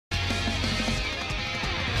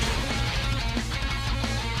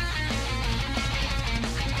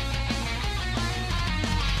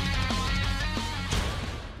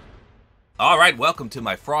Alright, welcome to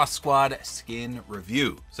my Frost Squad skin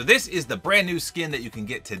review. So this is the brand new skin that you can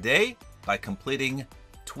get today by completing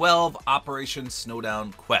 12 Operation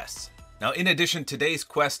Snowdown quests. Now in addition, today's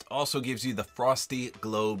quest also gives you the Frosty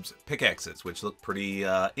Globes pickaxes, which look pretty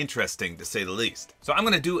interesting to say the least. So I'm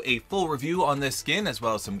going to do a full review on this skin as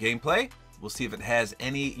well as some gameplay. We'll see if it has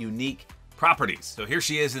any unique properties. So here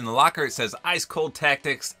she is in the locker. It says Ice Cold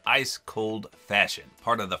Tactics, Ice Cold Fashion,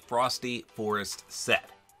 part of the Frosty Forest set.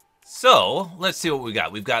 So let's see what we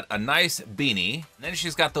got. We've got a nice beanie, and then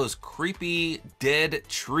she's got those creepy dead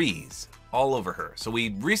trees all over her. So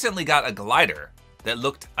we recently got a glider that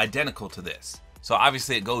looked identical to this. So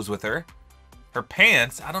obviously it goes with her. Her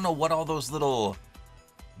pants, I don't know what all those little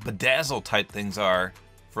bedazzle type things are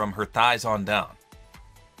from her thighs on down.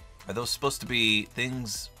 Are those supposed to be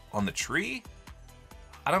things on the tree?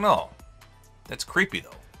 I don't know. That's creepy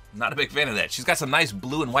though. I'm not a big fan of that. She's got some nice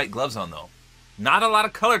blue and white gloves on though. Not a lot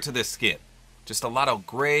of color to this skin. Just a lot of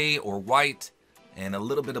gray or white and a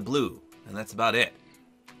little bit of blue. And that's about it.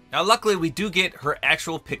 Now luckily we do get her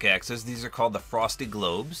actual pickaxes. These are called the Frosty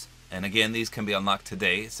Globes. And again, these can be unlocked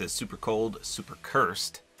today. It says Super Cold, Super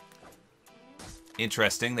Cursed.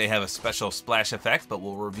 Interesting. They have a special splash effect, but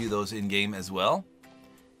we'll review those in-game as well.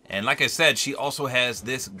 And like I said, she also has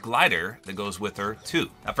this glider that goes with her too.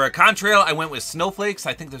 Now for a contrail, I went with Snowflakes.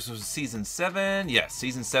 I think this was season 7. Yes,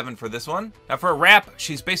 season 7 for this one. Now for a wrap,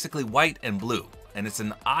 she's basically white and blue, and it's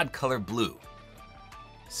an odd color blue.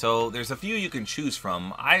 So there's a few you can choose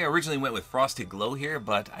from. I originally went with Frosty Glow here,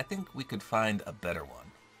 but I think we could find a better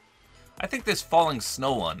one. I think this Falling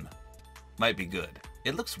Snow one might be good.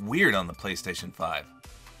 It looks weird on the PlayStation 5.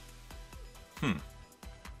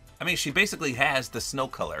 I mean, she basically has the snow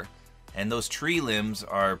color, and those tree limbs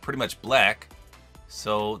are pretty much black,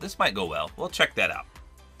 so this might go well. We'll check that out.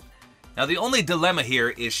 Now, the only dilemma here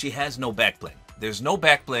is she has no back bling. There's no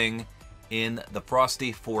back bling in the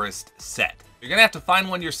Frosty Forest set. You're gonna have to find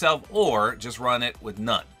one yourself or just run it with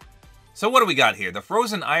none. So what do we got here? The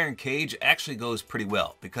Frozen Iron Cage actually goes pretty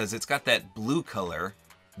well because it's got that blue color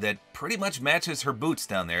that pretty much matches her boots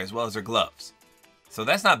down there as well as her gloves. So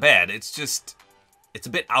that's not bad. It's just... it's a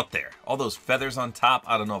bit out there. All those feathers on top,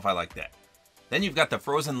 I don't know if I like that. Then you've got the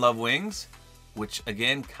Frozen Love Wings, which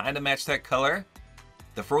again, kind of match that color.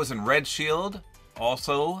 The Frozen Red Shield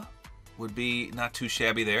also would be not too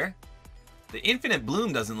shabby there. The Infinite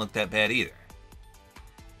Bloom doesn't look that bad either.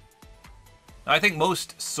 Now, I think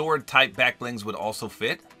most sword type back blings would also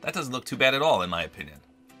fit. That doesn't look too bad at all in my opinion.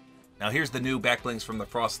 Now here's the new back blings from the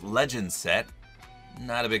Frost Legends set.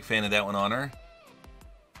 Not a big fan of that one on her.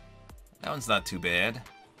 That one's not too bad.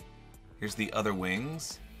 Here's the other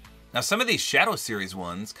wings. Now some of these Shadow Series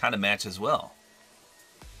ones kind of match as well.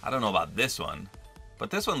 I don't know about this one,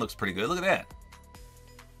 but this one looks pretty good. Look at that.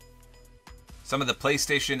 Some of the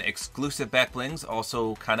PlayStation exclusive back blings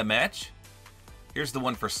also kind of match. Here's the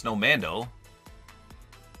one for Snowmando.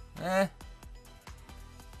 I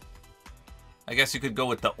guess you could go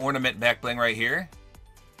with the ornament back bling right here.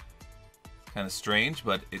 Kind of strange,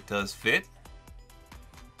 but it does fit.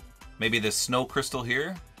 Maybe this snow crystal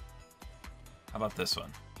here. How about this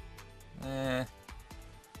one? I'm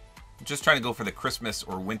just trying to go for the Christmas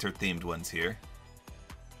or winter themed ones here.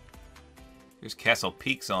 Here's Castle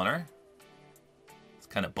Peaks on her. It's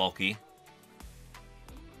kind of bulky.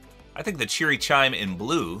 I think the Cheery Chime in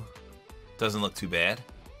blue doesn't look too bad.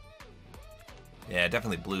 Yeah,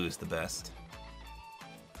 definitely blue is the best.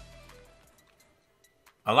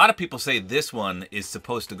 A lot of people say this one is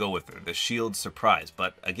supposed to go with her, the Shield Surprise,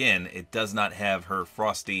 but again, it does not have her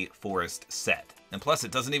Frosty Forest set. And plus,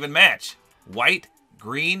 it doesn't even match. White,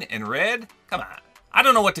 green, and red? Come on. I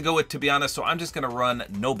don't know what to go with, to be honest, so I'm just going to run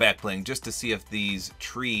no back bling just to see if these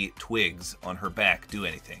tree twigs on her back do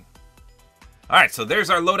anything. Alright, so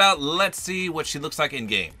there's our loadout. Let's see what she looks like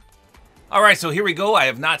in-game. Alright, so here we go. I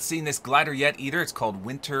have not seen this glider yet either. It's called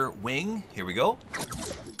Winter Wing. Here we go.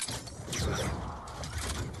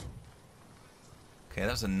 Okay,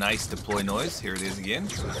 that was a nice deploy noise. Here it is again.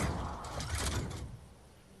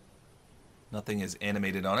 Nothing is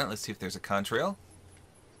animated on it. Let's see if there's a contrail.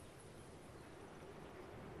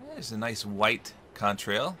 There's a nice white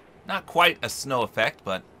contrail. Not quite a snow effect,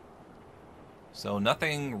 but... so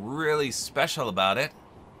nothing really special about it.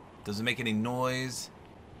 Doesn't make any noise.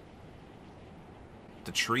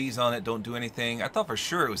 The trees on it don't do anything. I thought for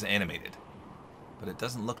sure it was animated, but it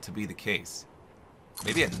doesn't look to be the case.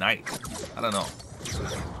 Maybe at night. I don't know.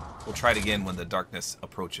 We'll try it again when the darkness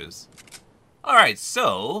approaches. Alright,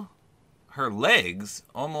 so her legs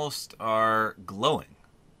almost are glowing.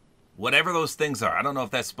 Whatever those things are. I don't know if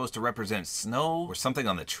that's supposed to represent snow or something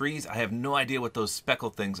on the trees. I have no idea what those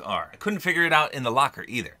speckled things are. I couldn't figure it out in the locker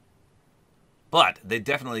either. but they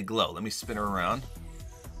definitely glow. Let me spin her around.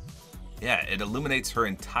 Yeah, it illuminates her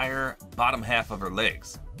entire bottom half of her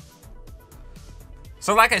legs.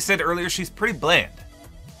 So like I said earlier, she's pretty bland.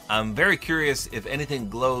 I'm very curious if anything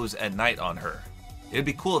glows at night on her. It'd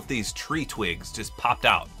be cool if these tree twigs just popped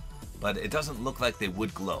out, but it doesn't look like they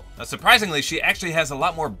would glow. Now surprisingly, she actually has a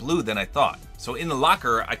lot more blue than I thought. So in the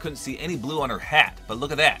locker, I couldn't see any blue on her hat, but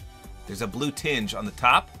look at that. There's a blue tinge on the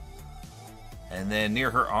top, and then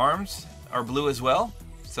near her arms are blue as well.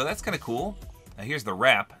 So that's kind of cool. Now here's the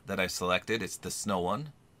wrap that I selected. It's the snow one.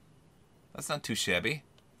 That's not too shabby.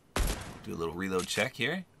 Do a little reload check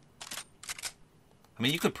here. I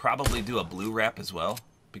mean, you could probably do a blue wrap as well,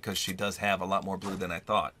 because she does have a lot more blue than I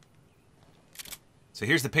thought. So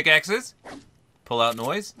here's the pickaxes. Pull out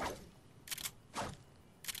noise.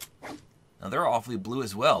 Now they're awfully blue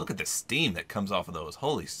as well. Look at the steam that comes off of those.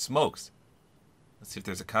 Holy smokes. Let's see if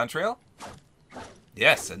there's a contrail.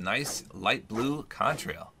 Yes, a nice light blue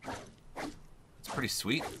contrail. It's pretty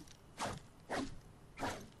sweet.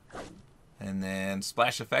 And then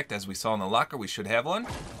splash effect, as we saw in the locker, we should have one.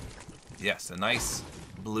 Yes, a nice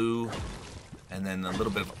blue, and then a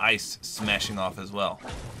little bit of ice smashing off as well.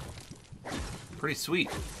 Pretty sweet.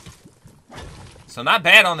 So not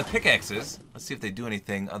bad on the pickaxes. Let's see if they do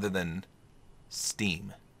anything other than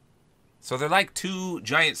steam. So they're like two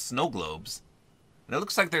giant snow globes. And it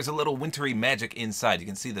looks like there's a little wintry magic inside. You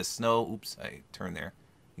can see the snow. Oops, I turned there.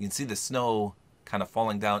 You can see the snow kind of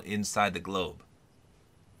falling down inside the globe.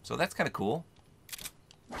 So that's kind of cool.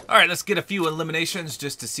 All right, let's get a few eliminations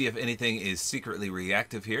just to see if anything is secretly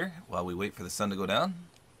reactive here while we wait for the sun to go down.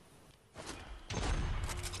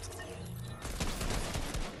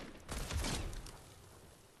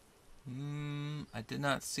 I did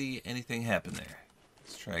not see anything happen there.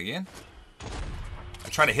 Let's try again. I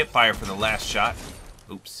try to hip fire for the last shot.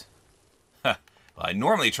 Oops. Well, I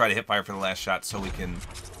normally try to hip fire for the last shot so we can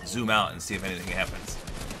zoom out and see if anything happens.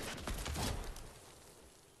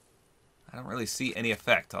 I don't really see any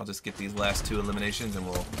effect. I'll just get these last two eliminations and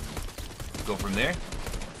we'll go from there.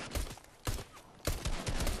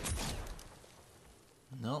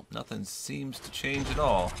 Nope, nothing seems to change at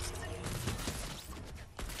all.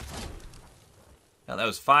 Now that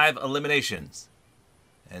was 5 eliminations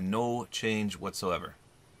and no change whatsoever.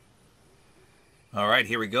 All right,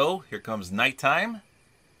 here we go. Here comes nighttime.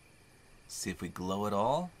 Let's see if we glow at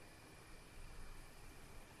all.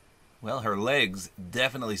 Well, her legs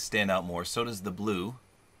definitely stand out more. So does the blue.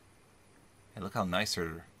 And look how nice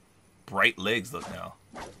her bright legs look now.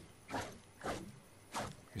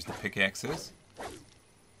 Here's the pickaxes.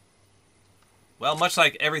 Well, much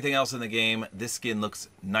like everything else in the game, this skin looks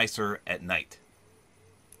nicer at night.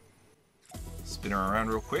 Spin her around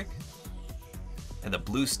real quick. And the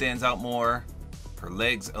blue stands out more. Her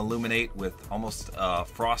legs illuminate with almost a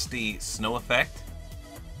frosty snow effect.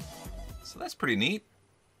 So that's pretty neat.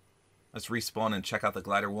 Let's respawn and check out the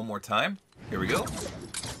glider one more time. Here we go.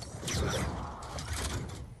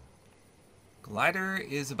 Glider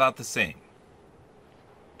is about the same.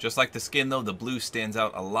 Just like the skin though, the blue stands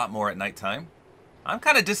out a lot more at nighttime. I'm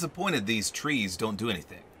kind of disappointed these trees don't do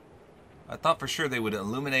anything. I thought for sure they would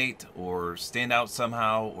illuminate or stand out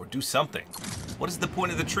somehow or do something. What is the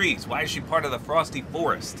point of the trees? Why is she part of the frosty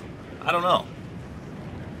forest? I don't know.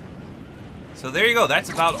 So there you go. That's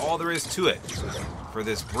about all there is to it for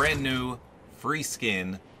this brand new free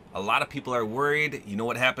skin. A lot of people are worried. You know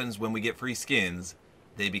what happens when we get free skins?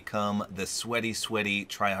 They become the sweaty, sweaty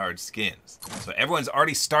tryhard skins. So everyone's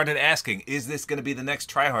already started asking, is this going to be the next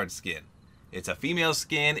tryhard skin? It's a female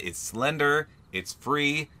skin, it's slender, it's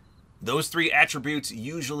free. Those 3 attributes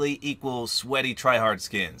usually equal sweaty tryhard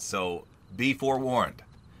skins, so be forewarned.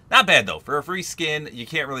 Not bad though, for a free skin, you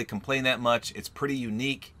can't really complain that much. It's pretty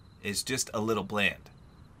unique, it's just a little bland.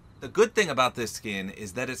 The good thing about this skin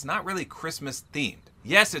is that it's not really Christmas themed.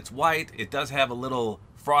 Yes, it's white, it does have a little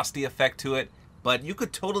frosty effect to it, but you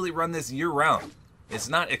could totally run this year round. It's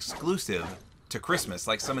not exclusive to Christmas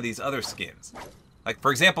like some of these other skins. Like for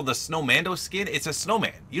example, the Snowmando skin, it's a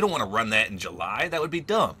snowman. You don't want to run that in July, that would be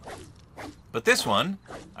dumb. But this one,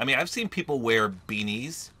 I mean, I've seen people wear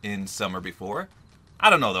beanies in summer before. I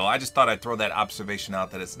don't know though, I just thought I'd throw that observation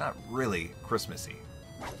out that it's not really Christmassy.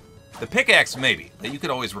 The pickaxe maybe, but you could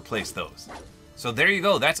always replace those. So there you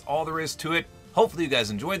go, that's all there is to it. Hopefully you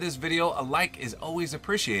guys enjoyed this video. A like is always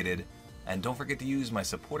appreciated. And don't forget to use my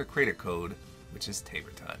Support-A-Creator code, which is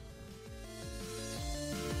Tabor time.